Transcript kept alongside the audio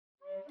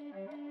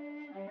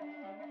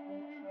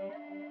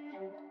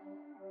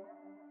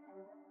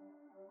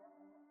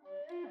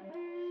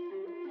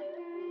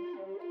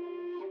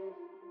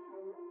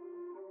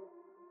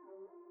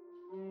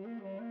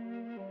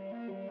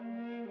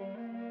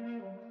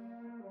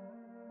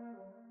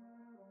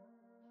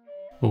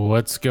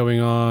What's going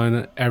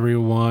on,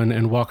 everyone,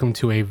 and welcome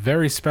to a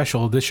very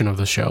special edition of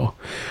the show.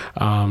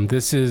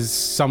 This is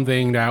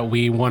something that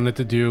we wanted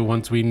to do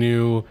once we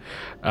knew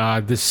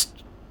this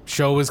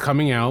show was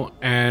coming out,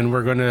 and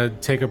we're going to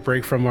take a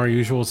break from our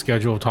usual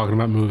schedule of talking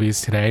about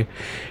movies today,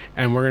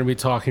 and we're going to be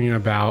talking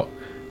about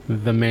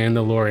The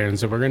Mandalorian.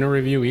 So we're going to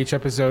review each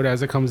episode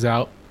as it comes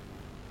out.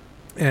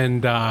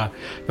 And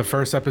the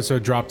first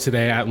episode dropped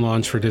today at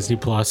launch for Disney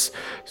Plus,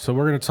 so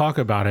we're going to talk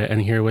about it.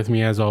 And here with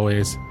me, as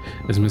always,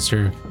 is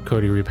Mr.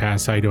 Cody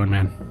Repass. How you doing,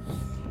 man?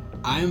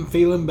 I'm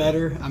feeling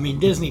better. I mean,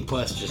 Disney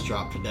Plus just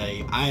dropped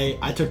today.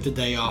 I took the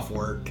day off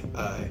work.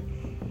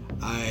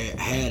 I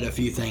had a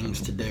few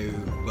things to do,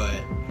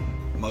 but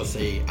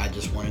mostly I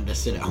just wanted to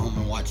sit at home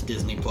and watch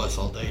Disney Plus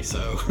all day,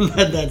 so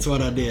that's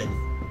what I did.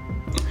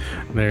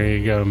 There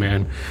you go,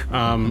 man.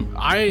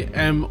 I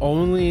am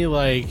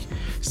only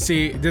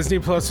Disney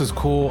Plus is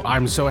cool.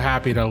 I'm so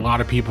happy that a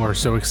lot of people are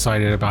so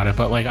excited about it,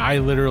 but I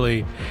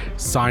literally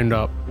signed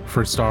up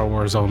for Star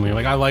Wars only.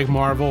 I like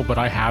Marvel, but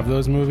I have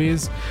those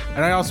movies,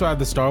 and I also have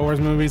the Star Wars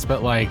movies,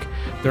 but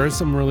there's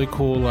some really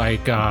cool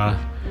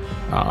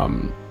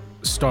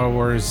Star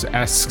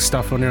Wars-esque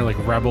stuff on there,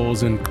 like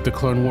Rebels and the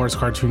Clone Wars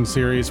cartoon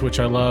series, which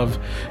I love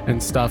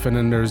and stuff. And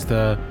then there's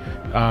the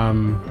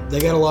they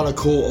got a lot of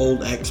cool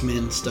old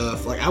X-Men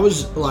stuff. I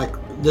was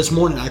this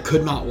morning I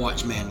could not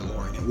watch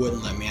Mandalorian. It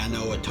wouldn't let me. I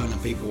know a ton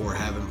of people were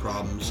having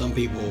problems. Some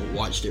people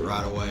watched it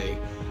right away.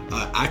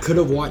 I could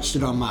have watched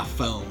it on my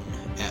phone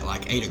at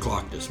 8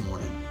 o'clock this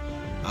morning.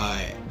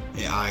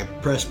 I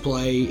pressed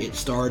play, it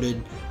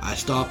started. I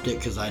stopped it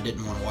because I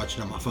didn't want to watch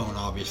it on my phone,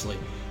 obviously.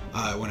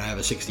 When I have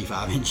a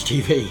 65-inch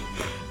TV.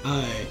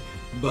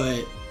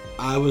 But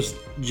I was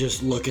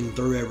just looking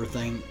through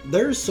everything.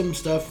 There's some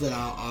stuff that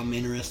I'm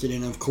interested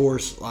in, of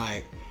course.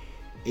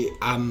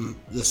 I'm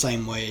the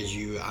same way as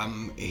you.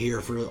 I'm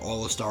here for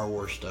all the Star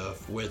Wars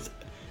stuff.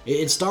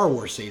 It's Star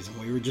Wars season.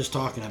 We were just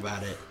talking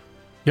about it.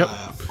 Yep.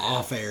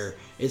 Off air.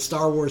 It's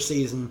Star Wars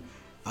season.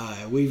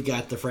 We've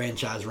got the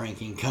franchise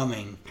ranking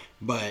coming.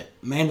 But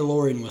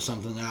Mandalorian was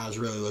something that I was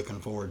really looking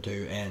forward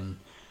to. And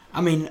I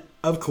mean,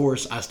 of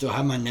course, I still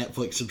have my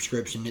Netflix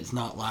subscription. It's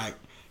not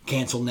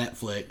cancel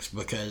Netflix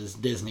because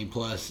Disney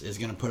Plus is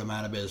going to put them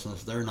out of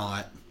business. They're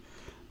not.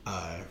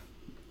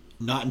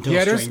 Not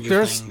until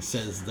Stranger Things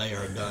says they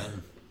are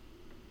done.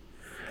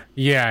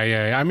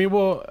 Yeah. I mean,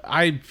 well,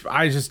 I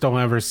just don't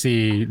ever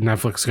see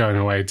Netflix going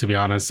away, to be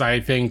honest. I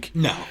think...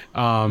 No.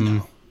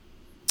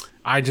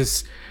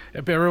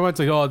 If everyone's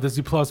like, oh,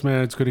 Disney Plus,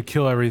 man, it's going to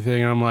kill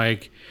everything. And I'm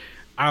like,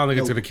 I don't think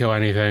it's going to kill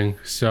anything.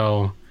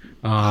 So...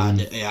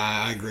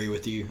 I agree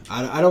with you.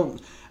 I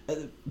don't.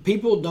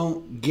 People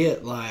don't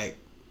get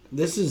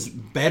this is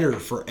better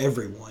for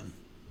everyone.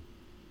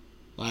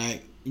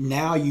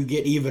 Now you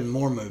get even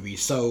more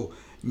movies. So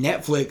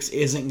Netflix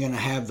isn't going to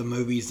have the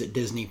movies that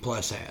Disney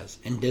Plus has,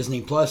 and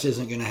Disney Plus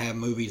isn't going to have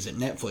movies that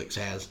Netflix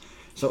has.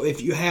 So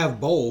if you have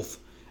both,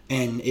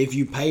 and if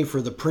you pay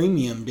for the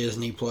premium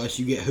Disney Plus,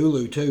 you get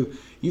Hulu too.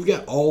 You've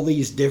got all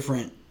these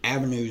different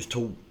avenues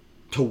to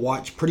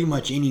watch pretty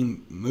much any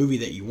movie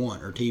that you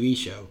want or TV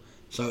show.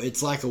 So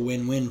it's a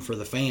win-win for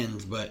the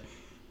fans, but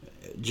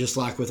just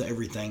like with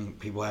everything,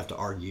 people have to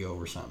argue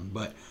over something.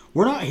 But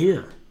we're not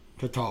here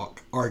to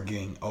talk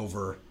arguing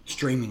over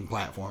streaming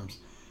platforms.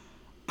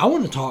 I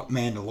want to talk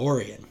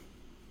Mandalorian.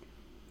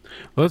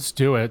 Let's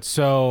do it.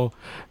 So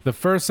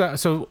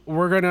so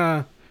we're going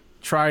to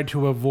try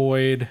to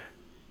avoid...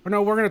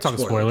 No, we're going to talk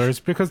spoilers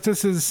because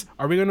this is...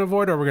 Are we going to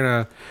avoid or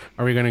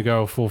are we going to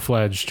go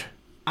full-fledged?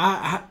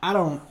 I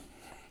don't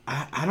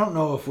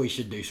know if we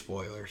should do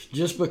spoilers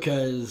just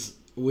because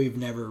we've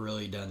never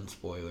really done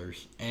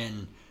spoilers,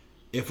 and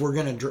if we're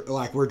gonna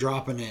we're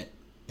dropping it,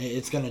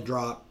 it's gonna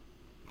drop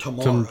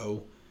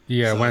tomorrow.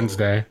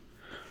 Wednesday.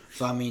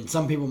 So I mean,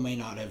 some people may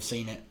not have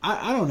seen it.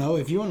 I don't know.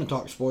 If you want to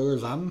talk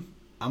spoilers, I'm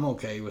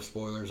okay with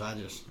spoilers.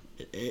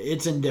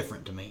 It's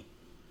indifferent to me.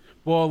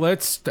 Well,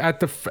 let's at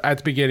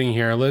the beginning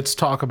here. Let's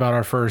talk about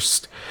our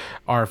first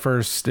what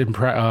am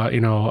I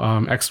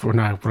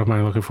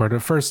looking for? The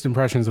first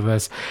impressions of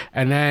this,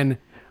 and then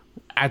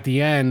at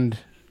the end,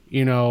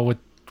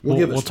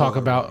 we'll talk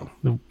about.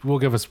 We'll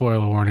give a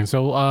spoiler warning.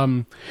 So,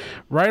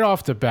 right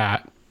off the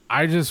bat,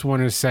 I just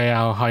want to say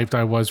how hyped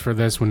I was for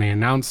this when they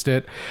announced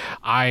it.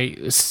 I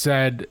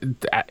said,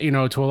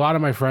 to a lot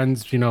of my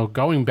friends,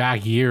 going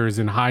back years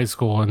in high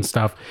school and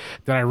stuff,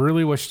 that I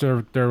really wish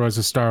there was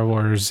a Star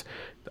Wars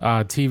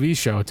TV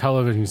show,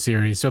 television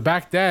series. So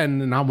back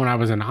then, not when I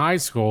was in high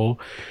school,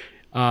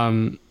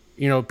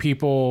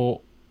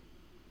 people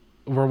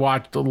were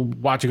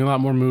watching a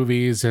lot more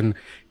movies, and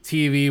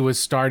TV was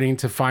starting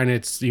to find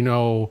its,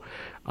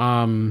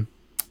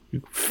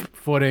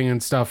 footing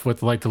and stuff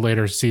with like the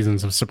later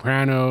seasons of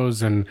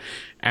Sopranos and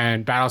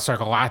Battlestar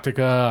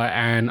Galactica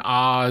and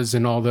Oz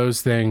and all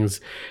those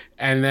things.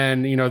 And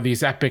then, you know,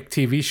 these epic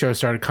TV shows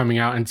started coming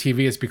out, and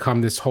TV has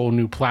become this whole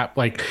new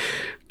like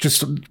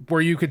just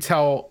where you could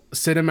tell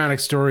cinematic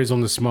stories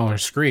on the smaller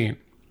screen.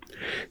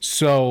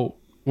 So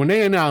when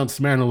they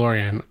announced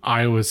Mandalorian,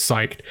 I was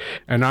psyched,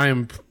 and I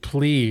am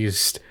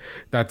pleased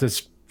that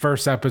this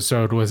first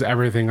episode was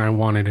everything I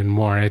wanted and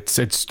more. It's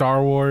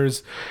Star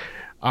Wars,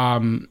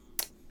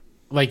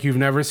 like you've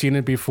never seen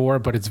it before,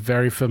 but it's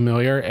very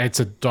familiar. It's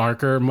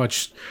a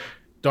much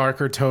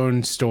darker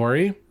tone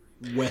story,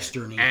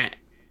 Westerny.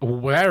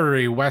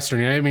 Very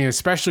Western. I mean,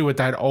 especially with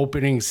that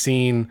opening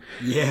scene,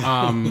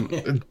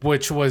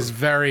 which was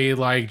very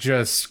like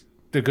just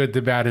the good,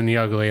 the bad, and the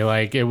ugly.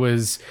 Like it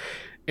was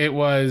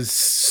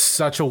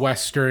such a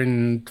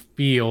Western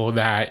feel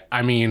that,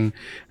 I mean,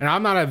 and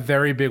I'm not a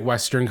very big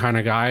Western kind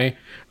of guy,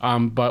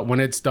 but when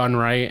it's done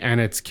right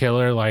and it's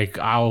killer, like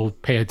I'll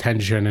pay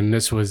attention. And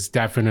this was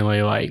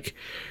definitely like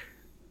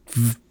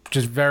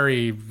just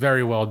very,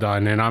 very well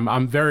done. And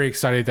I'm very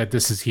excited that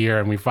this is here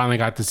and we finally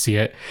got to see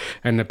it.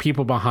 And the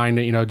people behind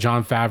it, you know,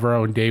 Jon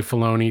Favreau and Dave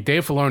Filoni.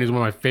 Dave Filoni is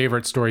one of my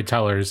favorite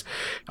storytellers.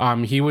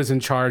 He was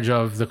in charge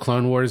of the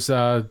Clone Wars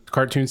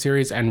cartoon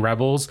series and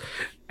Rebels.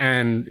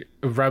 And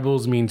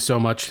Rebels means so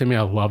much to me.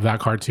 I love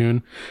that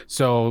cartoon.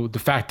 So the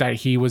fact that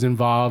he was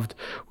involved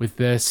with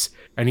this,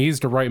 and he's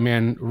the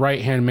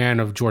right-hand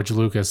man of George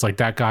Lucas. Like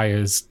that guy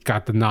has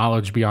got the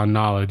knowledge beyond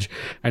knowledge.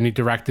 And he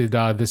directed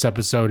this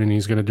episode, and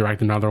he's going to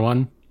direct another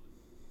one.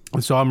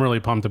 So I'm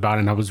really pumped about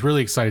it, and I was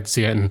really excited to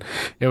see it, and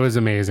it was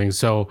amazing.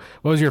 So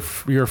what was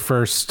your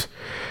first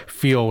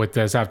feel with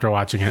this after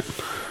watching it?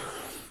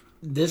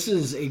 This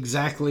is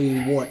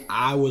exactly what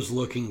I was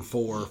looking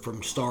for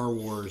from Star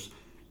Wars,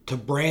 to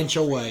branch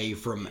away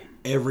from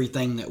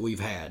everything that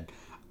we've had.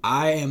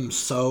 I am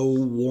so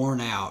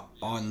worn out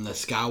on the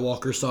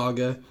Skywalker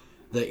saga,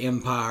 the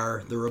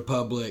Empire, the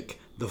Republic,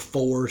 the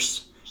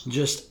Force,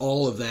 just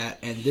all of that.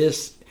 And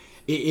this,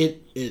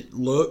 it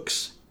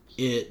looks,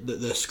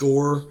 the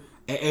score,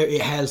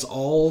 it has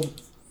all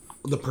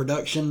the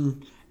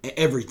production,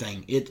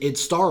 everything.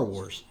 It's Star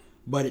Wars,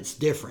 but it's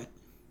different.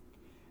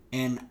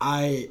 And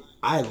I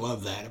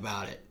love that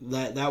about it.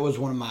 That was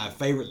one of my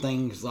favorite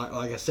things.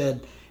 Like I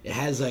said, it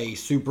has a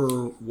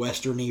super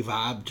Westerny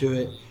vibe to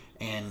it,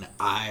 and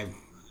I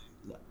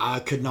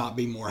could not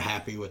be more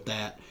happy with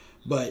that.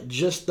 But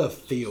just the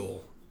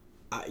feel,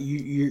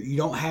 you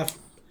don't have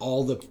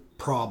all the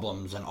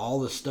problems and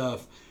all the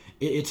stuff.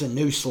 It's a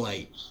new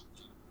slate,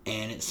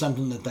 and it's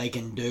something that they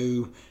can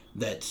do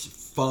that's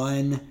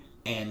fun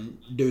and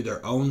do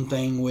their own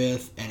thing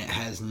with, and it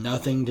has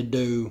nothing to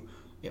do.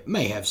 It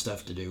may have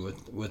stuff to do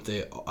with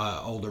the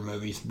older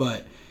movies,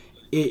 but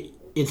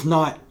it's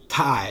not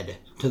tied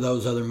to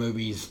those other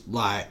movies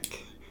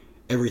like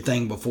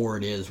everything before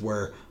it is,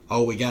 where,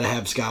 oh, we got to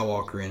have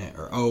Skywalker in it,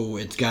 or, oh,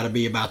 it's got to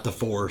be about the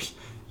Force.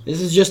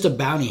 This is just a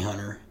bounty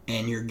hunter,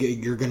 and you're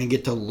going to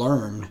get to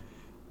learn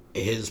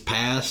his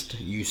past.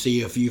 You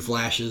see a few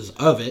flashes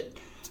of it,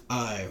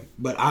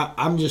 but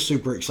I'm just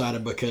super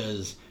excited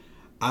because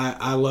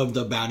I love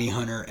the bounty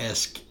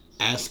hunter-esque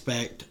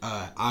aspect.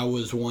 I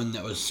was one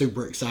that was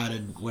super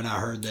excited when I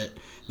heard that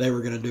they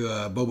were going to do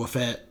a Boba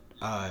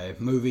Fett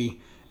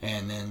movie,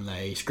 and then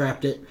they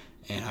scrapped it,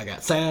 and I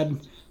got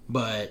sad.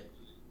 But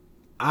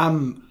I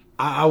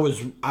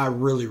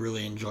really,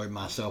 really enjoyed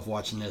myself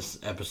watching this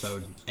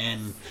episode,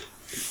 and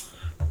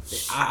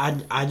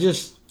I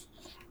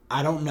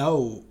don't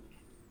know.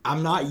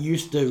 I'm not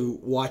used to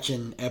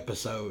watching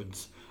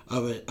episodes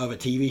of a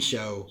TV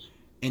show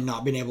and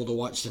not being able to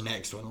watch the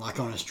next one,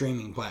 like on a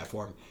streaming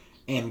platform.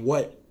 And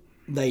what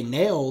they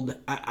nailed,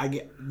 I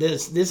get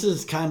this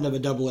is kind of a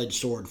double-edged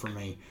sword for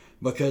me,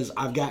 because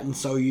I've gotten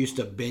so used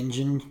to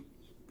binging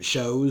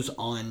shows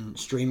on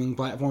streaming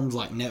platforms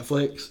like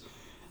Netflix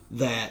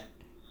that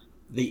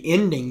the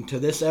ending to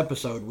this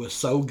episode was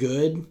so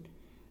good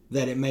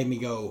that it made me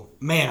go,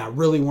 man, I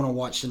really want to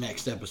watch the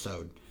next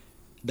episode.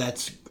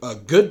 That's a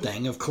good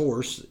thing, of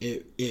course.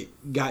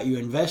 It got you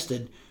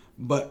invested.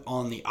 But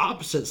on the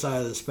opposite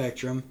side of the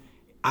spectrum,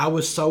 I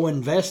was so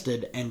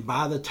invested, and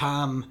by the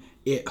time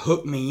it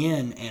hooked me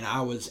in and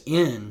I was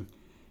in,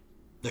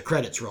 the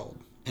credits rolled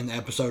and the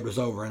episode was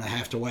over, and I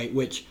have to wait,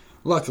 which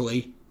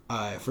luckily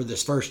for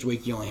this first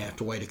week you only have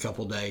to wait a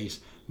couple days,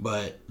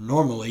 but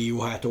normally you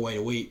will have to wait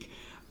a week.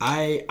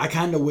 I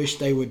kind of wish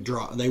they would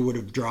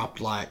have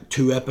dropped like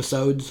 2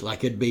 episodes,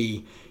 like it'd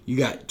be, you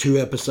got 2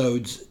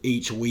 episodes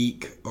each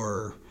week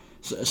or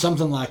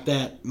something like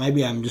that.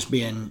 Maybe I'm just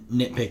being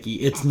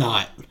nitpicky. It's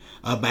not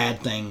a bad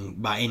thing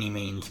by any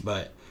means,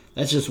 but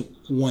that's just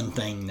one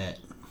thing that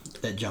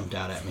jumped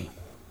out at me.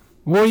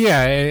 Well,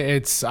 yeah,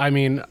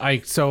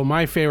 so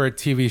my favorite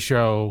TV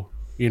show,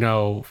 you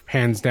know,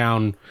 hands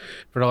down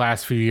for the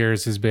last few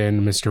years has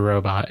been Mr.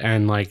 Robot,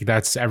 and like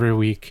that's every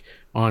week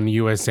on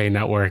USA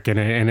Network, and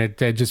it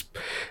just,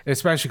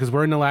 especially because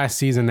we're in the last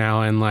season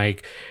now, and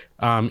like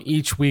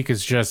each week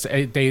is just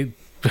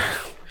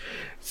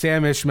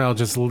Sam Ishmael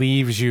just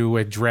leaves you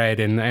with dread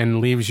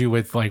and leaves you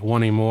with like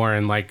wanting more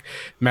and like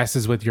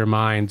messes with your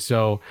mind.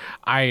 So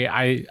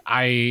I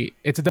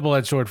it's a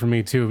double-edged sword for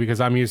me too, because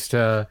I'm used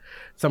to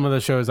some of the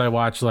shows I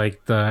watch,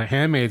 like The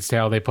Handmaid's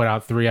Tale. They put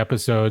out 3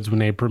 episodes when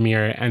they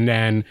premiere, and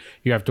then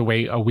you have to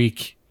wait a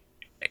week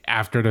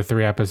after the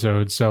 3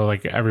 episodes. So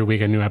like every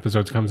week a new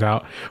episode comes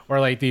out. Or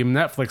like the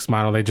Netflix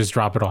model, they just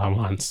drop it all at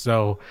once.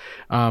 So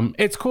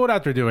it's cool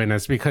that they're doing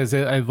this, because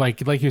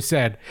like you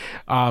said,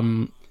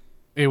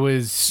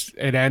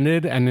 it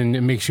ended, and then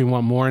it makes you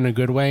want more in a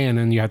good way, and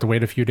then you have to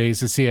wait a few days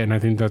to see it, and I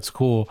think that's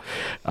cool.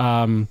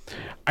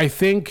 I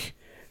think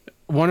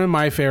one of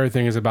my favorite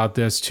things about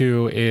this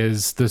too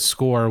is the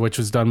score, which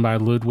was done by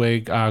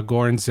Ludwig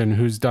Göransson,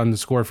 who's done the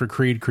score for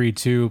Creed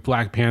 2,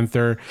 Black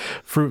Panther,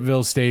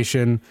 Fruitvale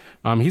Station.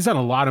 He's done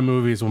a lot of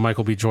movies with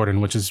Michael B.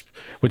 Jordan, which is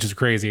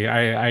crazy.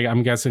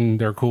 I'm guessing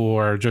they're cool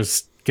or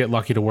just get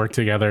lucky to work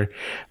together.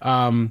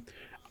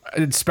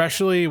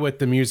 Especially with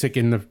the music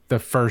in the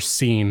first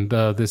scene,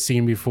 the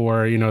scene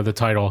before, the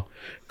title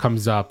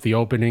comes up, the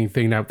opening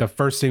thing, that the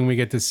first thing we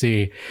get to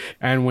see.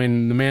 And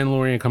when the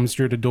Mandalorian comes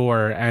through the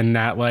door, and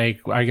that,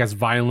 like, I guess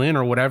violin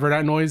or whatever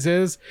that noise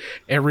is,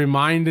 it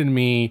reminded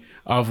me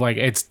of, like,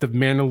 it's the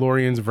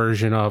Mandalorian's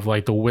version of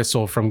like the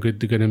whistle from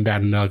Good and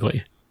Bad and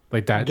Ugly,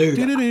 like that. Dude,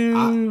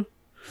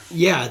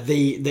 yeah,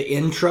 the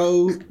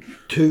intro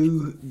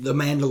to the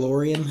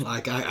Mandalorian,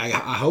 like I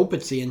hope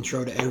it's the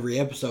intro to every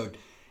episode.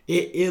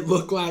 It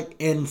looked like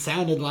and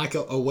sounded like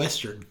a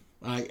Western.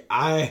 Like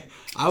I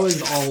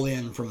was all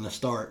in from the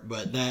start,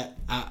 but that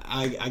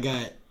I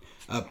got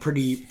a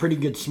pretty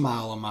good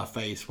smile on my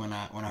face when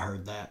I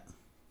heard that.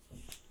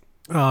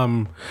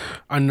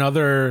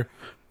 Another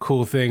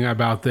cool thing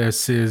about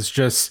this is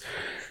just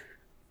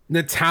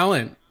the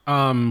talent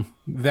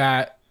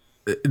that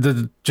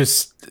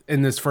just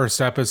in this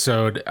first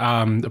episode.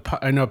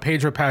 I know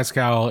Pedro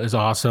Pascal is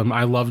awesome.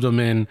 I loved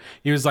him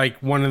he was like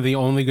one of the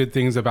only good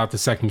things about the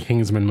second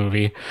Kingsman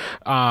movie.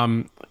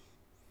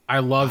 I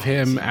love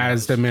him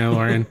as the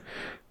Mandalorian.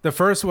 The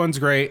first one's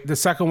great. The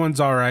second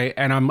one's all right,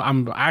 and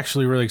I'm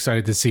actually really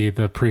excited to see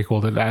the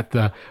prequel to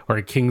that,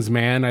 or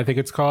Kingsman, I think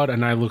it's called,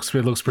 and it looks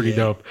pretty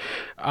dope.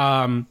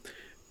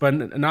 But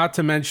not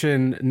to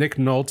mention Nick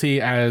Nolte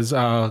as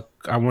I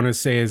want to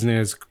say his name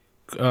is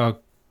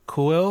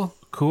Kuel?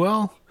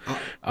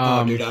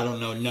 Dude, I don't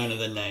know none of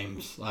the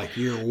names. Like,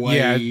 you're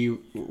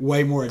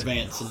way more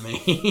advanced than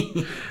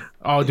me.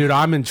 Oh, dude,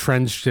 I'm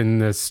entrenched in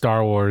this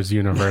Star Wars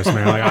universe,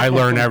 man. Like, I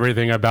learn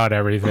everything about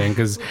everything,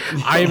 because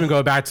I even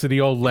go back to the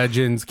old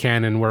Legends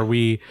canon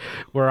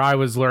where I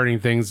was learning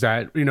things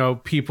that,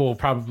 people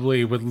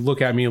probably would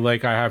look at me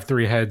like I have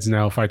 3 heads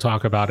now if I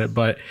talk about it.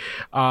 But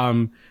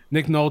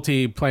Nick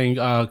Nolte playing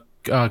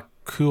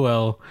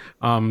Kuel,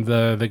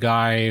 the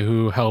guy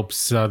who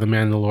helps the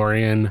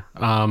Mandalorian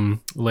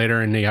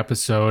later in the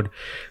episode,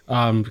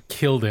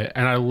 killed it.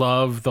 And I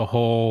love the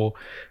whole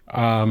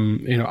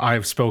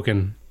I've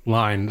spoken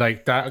line.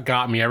 Like, that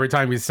got me every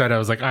time he said it. I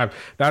was like,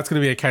 that's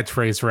gonna be a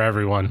catchphrase for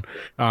everyone,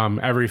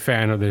 every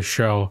fan of this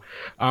show.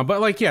 But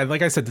like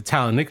I said, the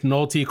talent: Nick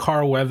Nolte,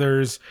 Carl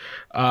Weathers,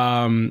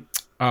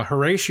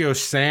 Horatio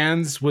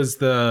Sands was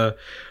the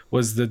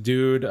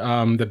dude,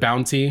 the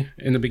bounty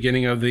in the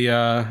beginning of the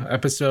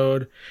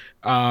episode,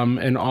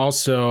 and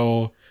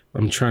also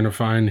I'm trying to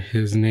find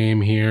his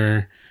name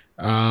here,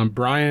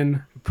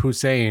 Brian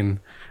Posehn.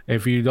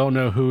 If you don't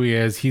know who he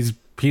is, he's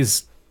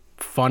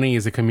funny.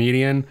 He's a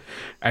comedian,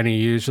 and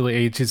he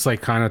just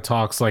like kind of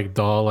talks like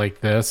dull like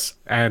this,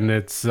 and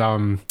it's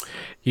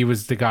he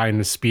was the guy in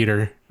the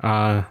speeder,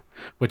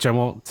 which I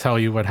won't tell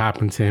you what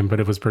happened to him, but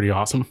it was pretty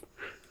awesome.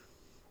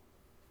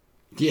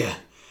 Yeah.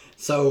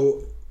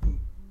 So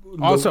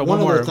also one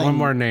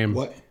more name.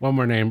 What? One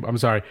more name. I'm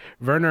sorry,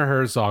 Werner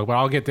Herzog, but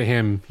I'll get to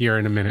him here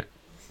in a minute.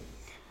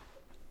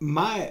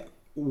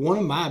 One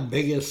of my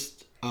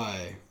biggest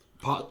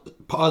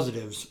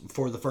positives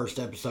for the first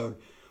episode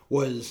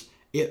was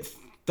it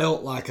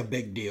felt like a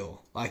big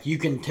deal. Like, you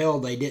can tell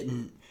they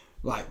didn't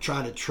like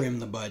try to trim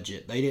the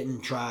budget. They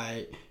didn't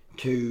try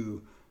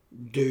to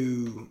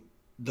do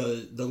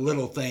the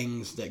little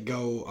things that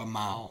go a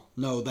mile.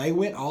 No, they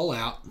went all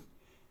out,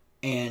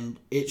 and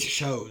it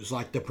shows.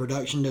 Like, the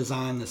production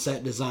design, the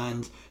set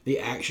designs, the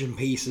action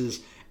pieces,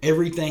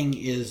 everything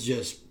is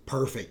just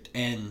perfect.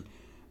 And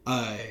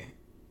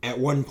at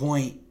one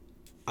point,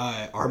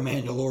 our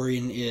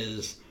Mandalorian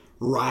is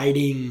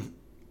riding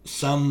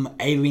some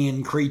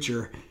alien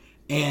creature,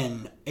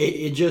 and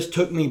it just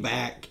took me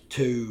back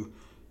to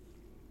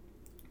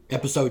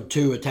episode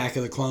 2, Attack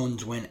of the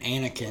Clones, when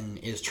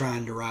Anakin is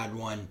trying to ride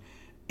one,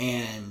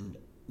 and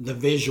the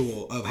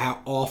visual of how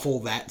awful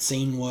that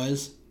scene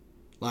was,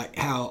 like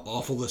how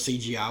awful the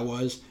CGI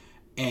was.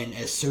 And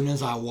as soon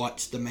as I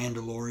watched The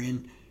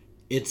Mandalorian,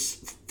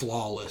 it's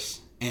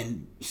flawless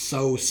and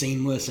so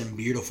seamless and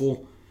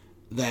beautiful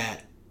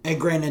that. And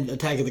granted,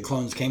 Attack of the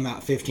Clones came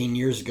out 15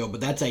 years ago,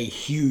 but that's a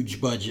huge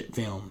budget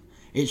film.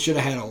 It should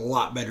have had a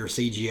lot better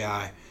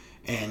CGI.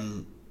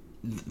 And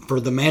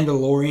for The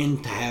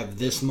Mandalorian to have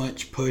this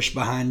much push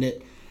behind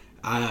it,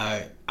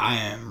 I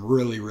am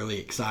really, really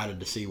excited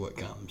to see what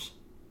comes.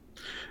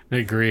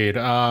 Agreed.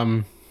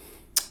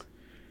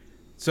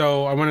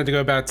 So I wanted to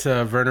go back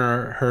to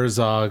Werner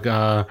Herzog,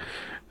 a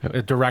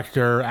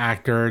director,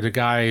 actor. The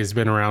guy has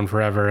been around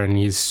forever, and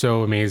he's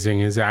so amazing.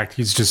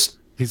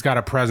 He's got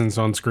a presence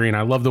on screen.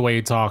 I love the way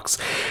he talks.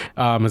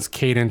 His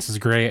cadence is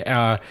great.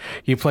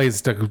 He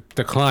plays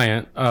the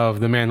client of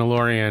the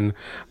Mandalorian,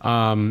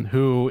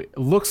 who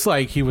looks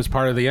like he was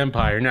part of the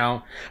Empire.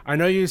 Now, I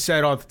know you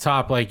said off the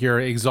top, like,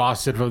 you're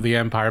exhausted of the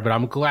Empire, but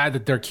I'm glad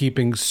that they're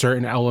keeping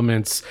certain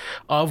elements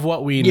of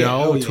what we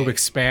know to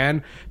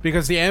expand,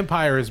 because the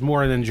Empire is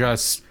more than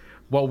just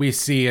what we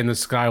see in the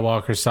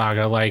Skywalker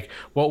saga, like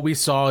what we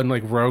saw in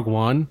like Rogue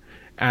One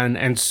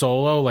and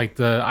Solo. Like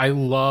I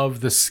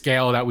love the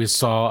scale that we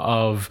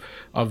saw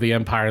of the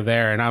Empire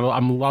there, and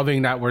I'm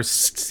loving that we're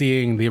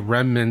seeing the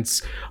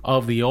remnants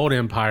of the old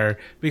Empire,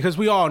 because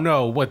we all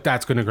know what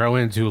that's going to grow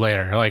into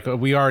later. Like,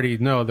 we already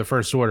know the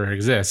First Order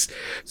exists,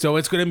 so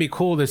it's going to be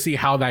cool to see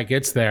how that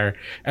gets there,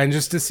 and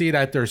just to see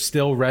that there's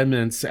still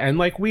remnants. And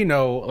like, we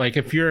know, like,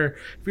 if you're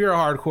a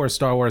hardcore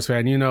Star Wars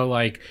fan, you know,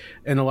 like,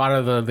 in a lot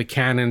of the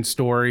canon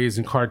stories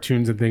and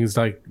cartoons and things,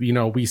 like, you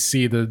know, we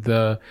see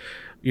the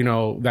you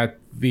know, that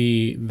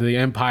the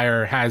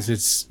Empire has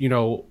its, you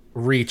know,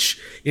 reach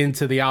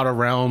into the outer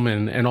realm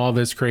and all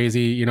this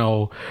crazy, you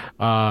know,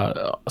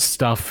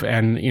 stuff.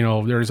 And, you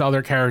know, there's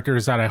other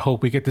characters that I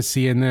hope we get to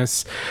see in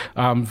this,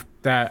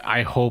 that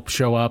I hope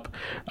show up.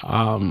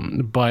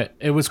 But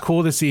it was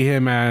cool to see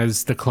him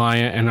as the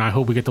client, and I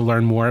hope we get to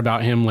learn more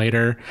about him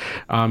later,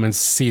 and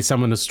see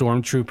some of the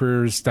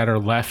stormtroopers that are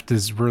left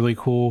is really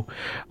cool.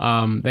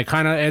 It's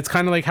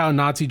kind of like how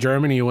Nazi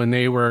Germany, when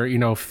they were, you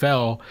know,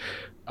 fell,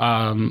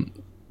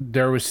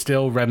 there was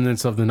still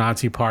remnants of the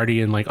Nazi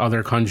party in like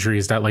other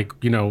countries that, like,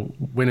 you know,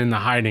 went into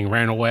hiding,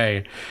 ran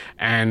away,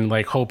 and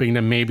like hoping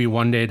that maybe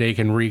one day they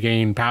can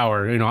regain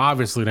power. You know,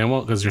 obviously they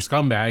won't, because they're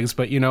scumbags,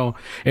 but, you know,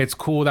 it's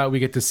cool that we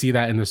get to see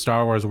that in the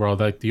Star Wars world.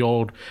 Like, the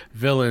old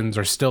villains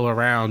are still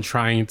around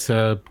trying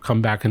to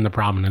come back into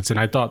prominence.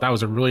 And I thought that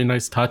was a really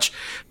nice touch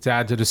to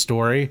add to the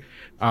story.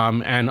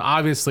 And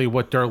obviously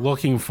what they're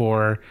looking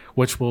for,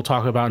 which we'll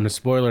talk about in the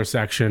spoiler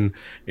section,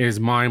 is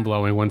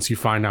mind-blowing once you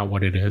find out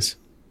what it is.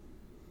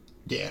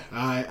 Yeah,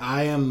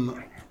 I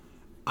am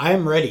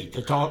ready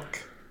to talk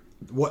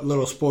what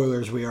little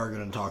spoilers we are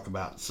going to talk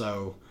about.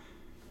 So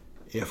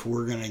if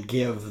we're going to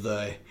give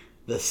the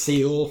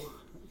seal,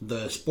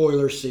 the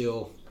spoiler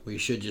seal, we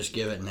should just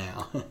give it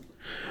now.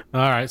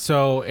 All right,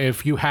 so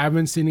if you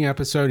haven't seen the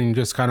episode and you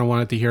just kind of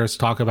wanted to hear us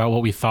talk about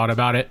what we thought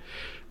about it,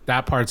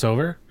 that part's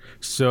over.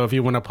 So if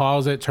you want to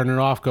pause it, turn it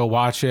off, go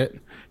watch it,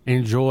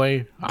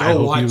 enjoy. I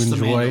hope you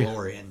enjoy. The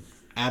Mandalorian.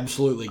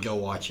 Absolutely, go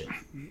watch it.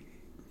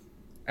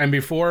 And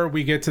before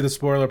we get to the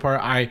spoiler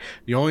part,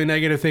 the only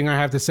negative thing I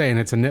have to say, and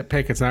it's a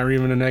nitpick, it's not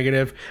even a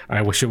negative,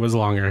 I wish it was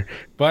longer.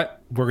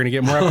 But we're going to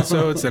get more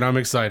episodes, and I'm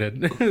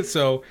excited.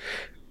 So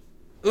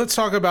let's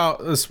talk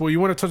about this. Well, you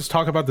want to just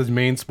talk about this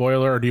main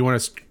spoiler, or do you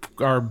want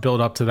to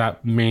build up to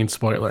that main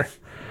spoiler?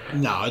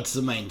 No, it's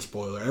the main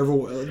spoiler.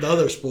 The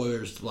other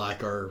spoilers,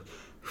 like, are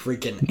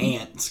freaking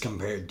ants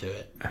compared to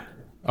it.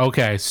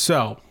 Okay,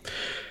 so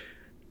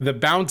the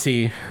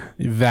bounty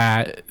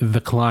that the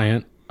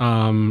client,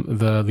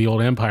 the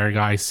old Empire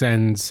guy,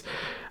 sends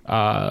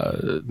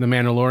the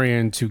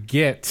Mandalorian to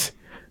get,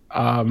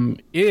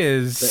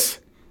 is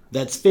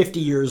that's 50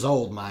 years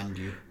old, mind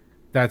you.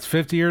 That's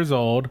 50 years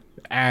old,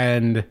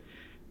 and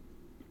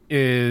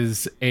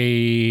is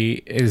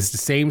the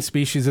same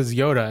species as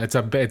Yoda.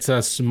 It's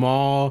a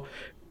small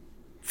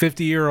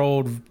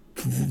 50-year-old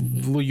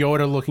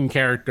Yoda looking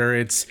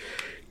character.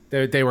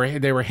 They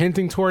were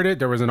hinting toward it.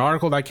 There was an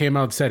article that came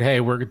out that said,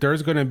 hey,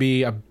 there's going to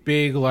be a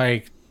big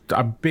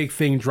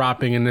thing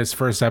dropping in this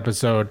first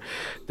episode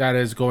that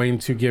is going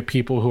to get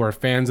people who are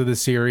fans of the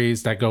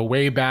series, that go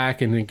way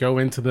back and then go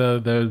into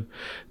the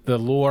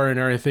lore and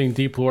everything,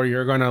 deep lore.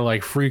 You're gonna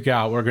like freak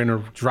out. We're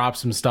gonna drop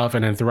some stuff,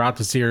 and then throughout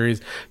the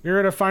series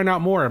you're gonna find out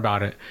more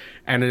about it.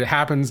 And it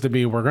happens to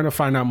be, we're gonna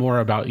find out more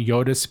about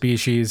Yoda's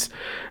species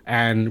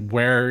and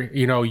where,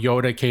 you know,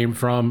 Yoda came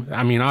from.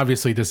 I mean,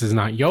 obviously this is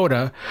not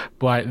Yoda,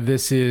 but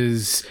this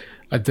is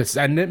a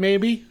descendant,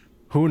 maybe.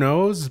 Who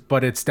knows?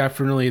 But it's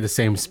definitely the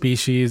same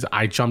species.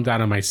 I jumped out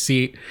of my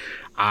seat.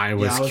 I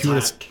was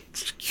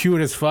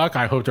cute as fuck.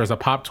 I hope there's a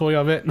pop toy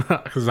of it,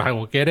 because I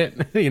will get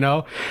it, you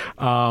know?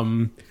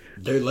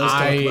 Dude, let's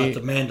talk about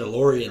the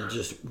Mandalorian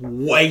just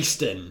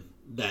wasting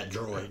that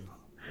droid.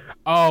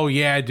 Oh,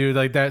 yeah, dude.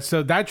 Like that.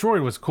 So that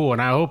droid was cool,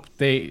 and I hope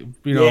they,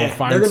 you know,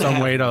 find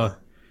some way to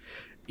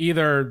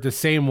either the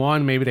same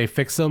one, maybe they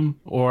fix them,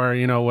 or,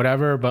 you know,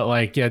 whatever. But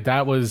like, yeah,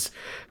 that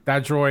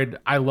droid.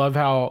 I love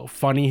how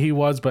funny he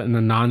was, but in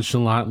a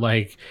nonchalant,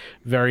 like,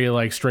 very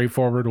like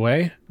straightforward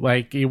way.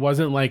 Like, he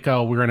wasn't like,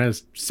 oh, we're gonna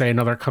say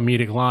another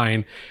comedic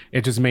line.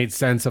 It just made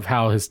sense of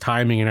how his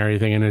timing and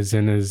everything, and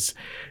his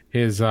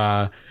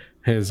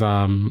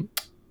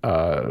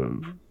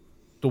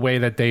the way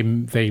that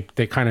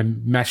they kind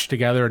of meshed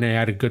together, and they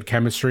had a good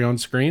chemistry on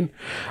screen.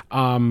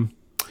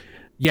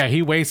 Yeah,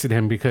 he wasted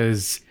him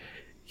because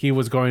he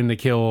was going to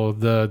kill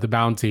the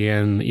bounty,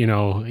 and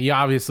he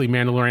obviously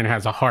Mandalorian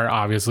has a heart,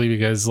 obviously,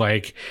 because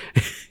like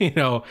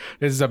this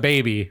is a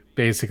baby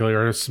basically,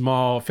 or a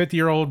small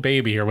 50-year-old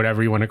baby or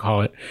whatever you want to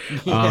call it.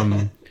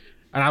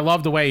 And I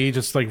love the way he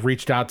just like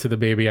reached out to the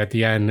baby at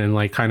the end and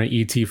like kind of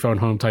ET phone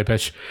home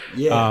type-ish.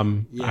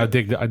 I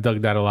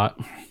dug that a lot.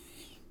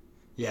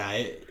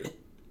 Yeah,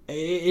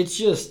 it's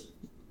just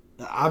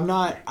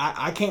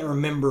I can't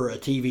remember a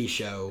TV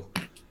show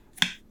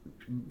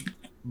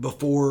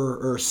before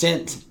or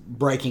since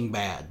Breaking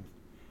Bad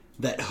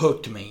that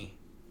hooked me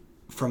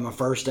from a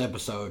first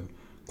episode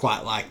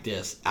quite like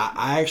this.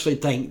 I actually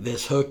think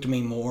this hooked me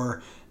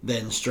more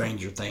than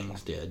Stranger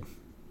Things did.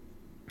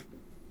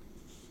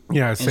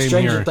 Yeah, same here.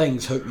 Stranger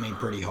Things hooked me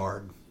pretty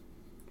hard.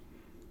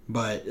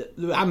 But,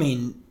 I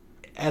mean,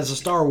 as a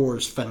Star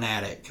Wars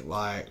fanatic,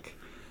 like,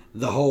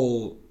 the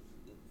whole,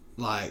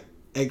 like,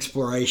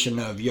 exploration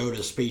of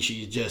Yoda's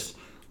species just,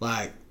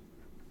 like,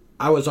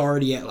 I was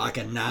already at, like,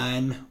 a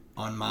 9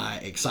 on my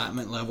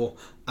excitement level.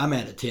 I'm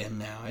at a 10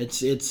 now.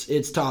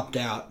 It's topped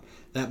out.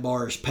 That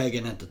bar is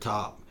pegging at the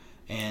top.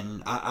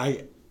 And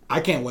I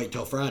can't wait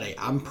till Friday.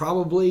 I'm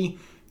hoping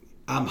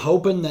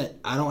that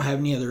I don't have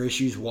any other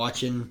issues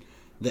watching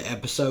the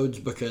episodes,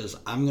 because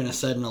I'm going to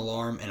set an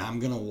alarm and I'm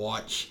going to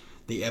watch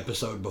the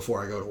episode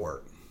before I go to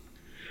work.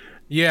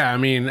 Yeah, I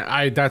mean,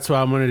 that's what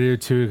I'm going to do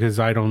too, because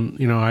I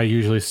don't, I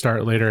usually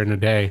start later in the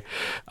day.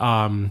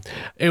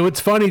 It was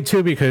funny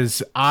too,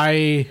 because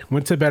I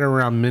went to bed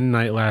around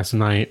midnight last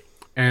night,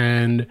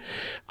 and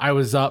I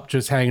was up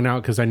just hanging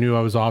out because I knew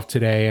I was off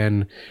today,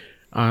 and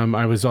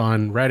I was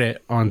on Reddit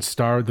on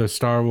the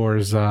Star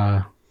Wars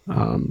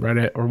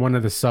Reddit, or one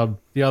of the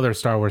other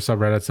Star Wars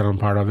subreddits that I'm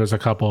part of. There's a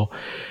couple.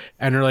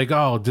 And they're like,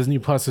 oh, Disney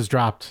Plus has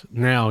dropped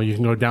now. You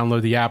can go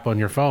download the app on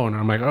your phone.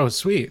 I'm like, oh,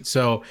 sweet.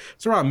 So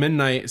it's around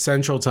midnight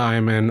Central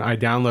Time, and I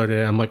downloaded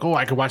it. I'm like, oh,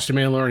 I could watch The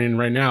Mandalorian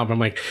right now. But I'm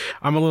like,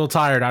 I'm a little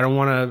tired. I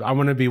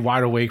want to be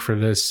wide awake for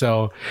this.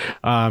 So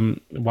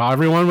while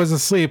everyone was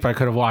asleep, I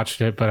could have watched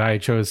it, but I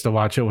chose to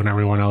watch it when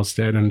everyone else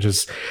did, and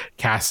just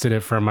casted it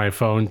from my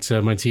phone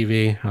to my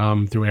TV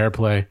through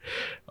AirPlay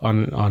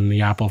on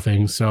the Apple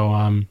thing.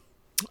 So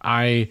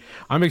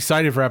I'm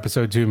excited for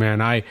episode 2,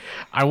 man. I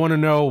want to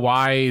know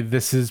why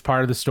this is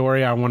part of the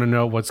story. I want to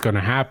know what's going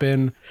to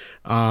happen.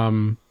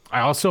 I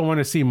also want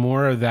to see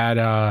more of that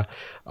the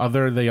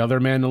other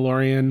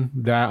Mandalorian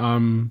that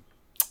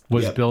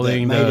was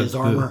building that made his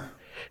armor.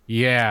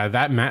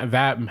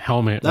 That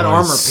helmet. That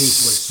armor piece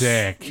was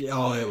sick.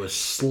 Oh, it was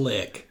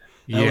slick.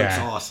 That looks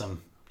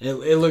awesome.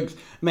 It looks,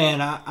 man.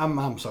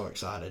 I'm so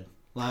excited.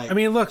 Like, I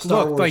mean,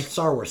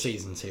 Star Wars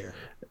season's here.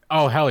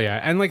 Oh, hell yeah.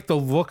 And like the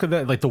look of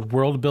it, like the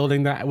world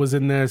building that was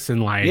in this,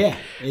 and like, yeah,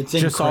 it's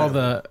just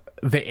incredible. All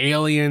the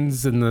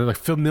aliens and the like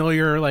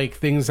familiar like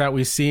things that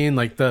we've seen,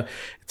 like the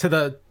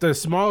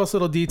smallest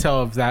little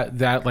detail of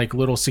that like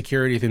little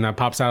security thing that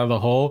pops out of the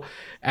hole,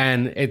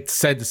 and it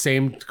said the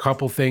same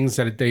couple things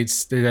that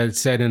it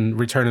said in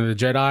Return of the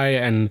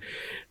Jedi, and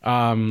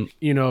the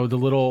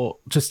little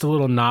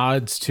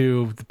nods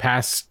to the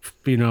past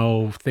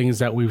things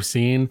that we've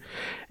seen.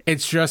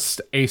 It's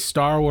just a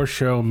Star Wars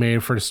show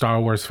made for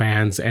Star Wars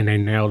fans, and they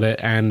nailed it.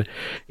 And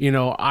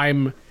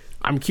I'm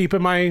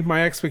keeping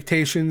my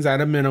expectations at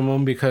a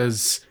minimum,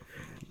 because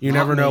you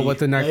never know what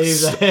the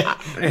next.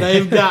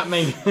 They've got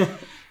me.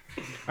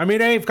 I mean,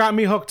 they've got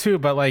me hooked too,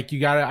 but like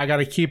I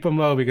gotta keep them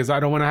low, because I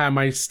don't want to have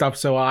my stuff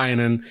so high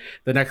and then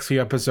the next few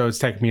episodes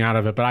take me out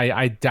of it. But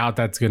I doubt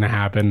that's gonna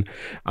happen.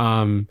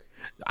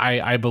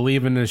 I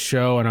believe in this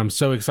show, and I'm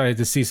so excited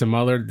to see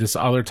this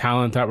other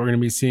talent that we're going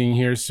to be seeing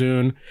here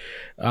soon.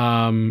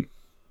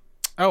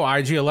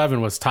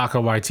 IG-11 was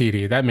Taika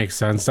Waititi. That makes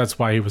sense. That's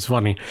why he was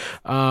funny.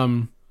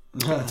 Taika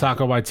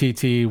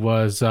Waititi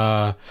was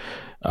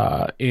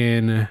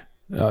in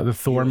the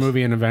Thor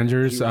movie and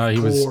Avengers. He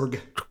was Korg.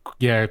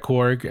 Yeah,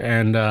 Korg,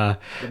 and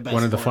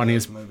one of the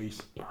funniest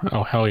movies.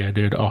 Oh hell yeah,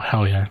 dude! Oh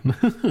hell yeah.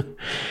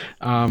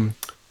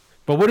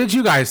 But what did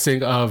you guys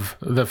think of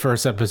the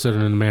first episode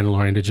of The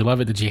Mandalorian? Did you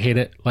love it? Did you hate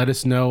it? Let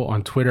us know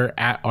on Twitter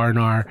at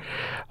Arnar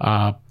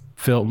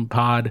Film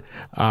Pod.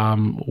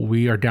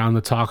 We are down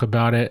to talk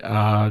about it.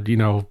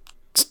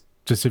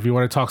 Just if you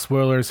want to talk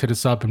spoilers, hit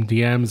us up in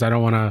DMs. I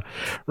don't want to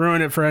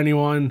ruin it for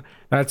anyone.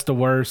 That's the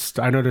worst.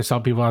 I know there's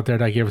some people out there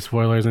that give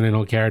spoilers and they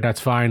don't care. That's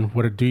fine.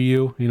 What do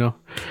you?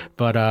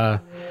 But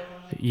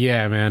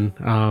yeah,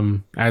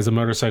 man. As a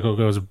motorcycle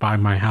goes by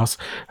my house,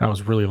 that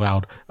was really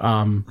loud.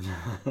 I'm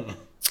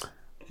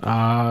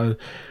join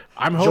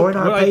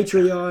our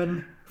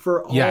Patreon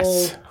for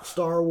all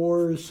Star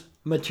Wars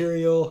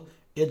material.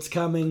 It's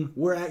coming.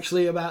 We're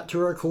actually about to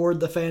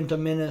record The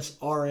Phantom Menace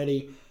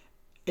already.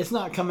 It's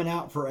not coming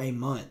out for a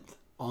month.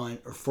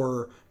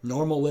 For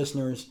normal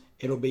listeners,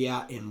 it'll be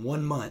out in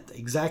 1 month,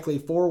 exactly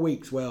 4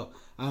 weeks. Well,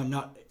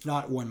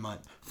 not 1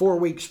 month. 4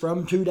 weeks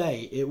from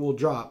today, it will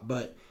drop.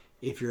 But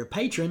if you're a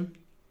patron,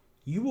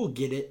 you will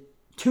get it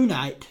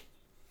tonight.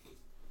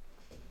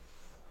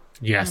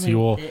 Yes, you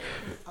will.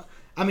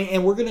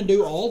 And we're going to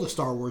do all the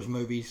Star Wars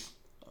movies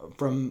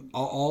from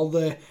all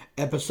the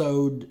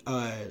episode,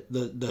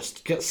 the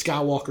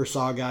Skywalker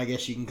saga, I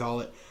guess you can call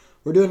it.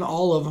 We're doing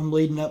all of them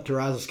leading up to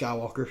Rise of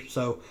Skywalker.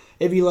 So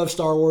if you love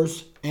Star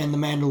Wars and The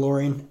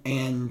Mandalorian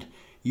and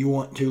you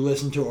want to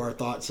listen to our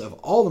thoughts of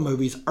all the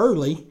movies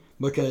early,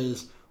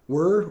 because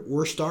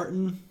we're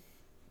starting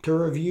to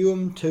review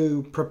them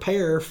to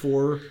prepare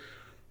for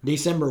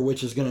December,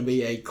 which is going to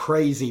be a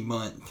crazy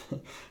month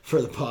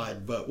for the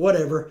pod. But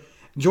whatever.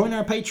 Join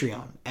our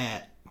Patreon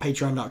at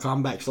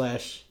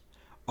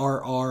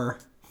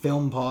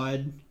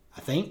patreon.com/RRFilmPod,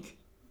 I think.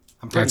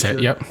 I'm pretty That's sure.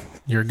 it. Yep.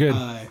 You're good.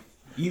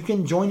 You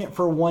can join it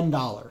for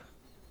 $1,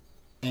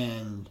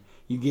 and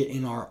you get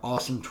in our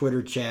awesome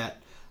Twitter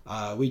chat.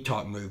 We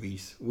talk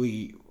movies.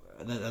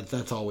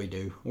 That's all we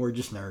do. We're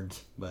just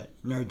nerds, but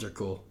nerds are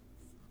cool.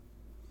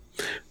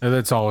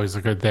 That's always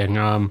a good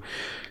thing.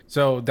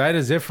 So that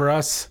is it for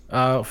us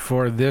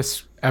for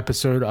this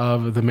episode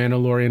of The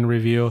Mandalorian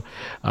Review.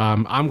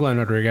 I'm Glenn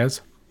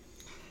Rodriguez.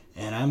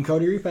 And I'm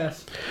Cody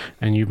Repass.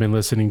 And you've been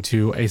listening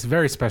to a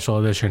very special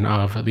edition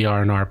of the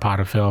R&R Pod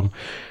of Film.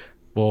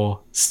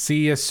 We'll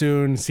see you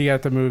soon. See you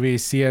at the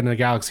movies. See you in a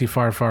galaxy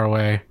far, far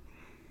away.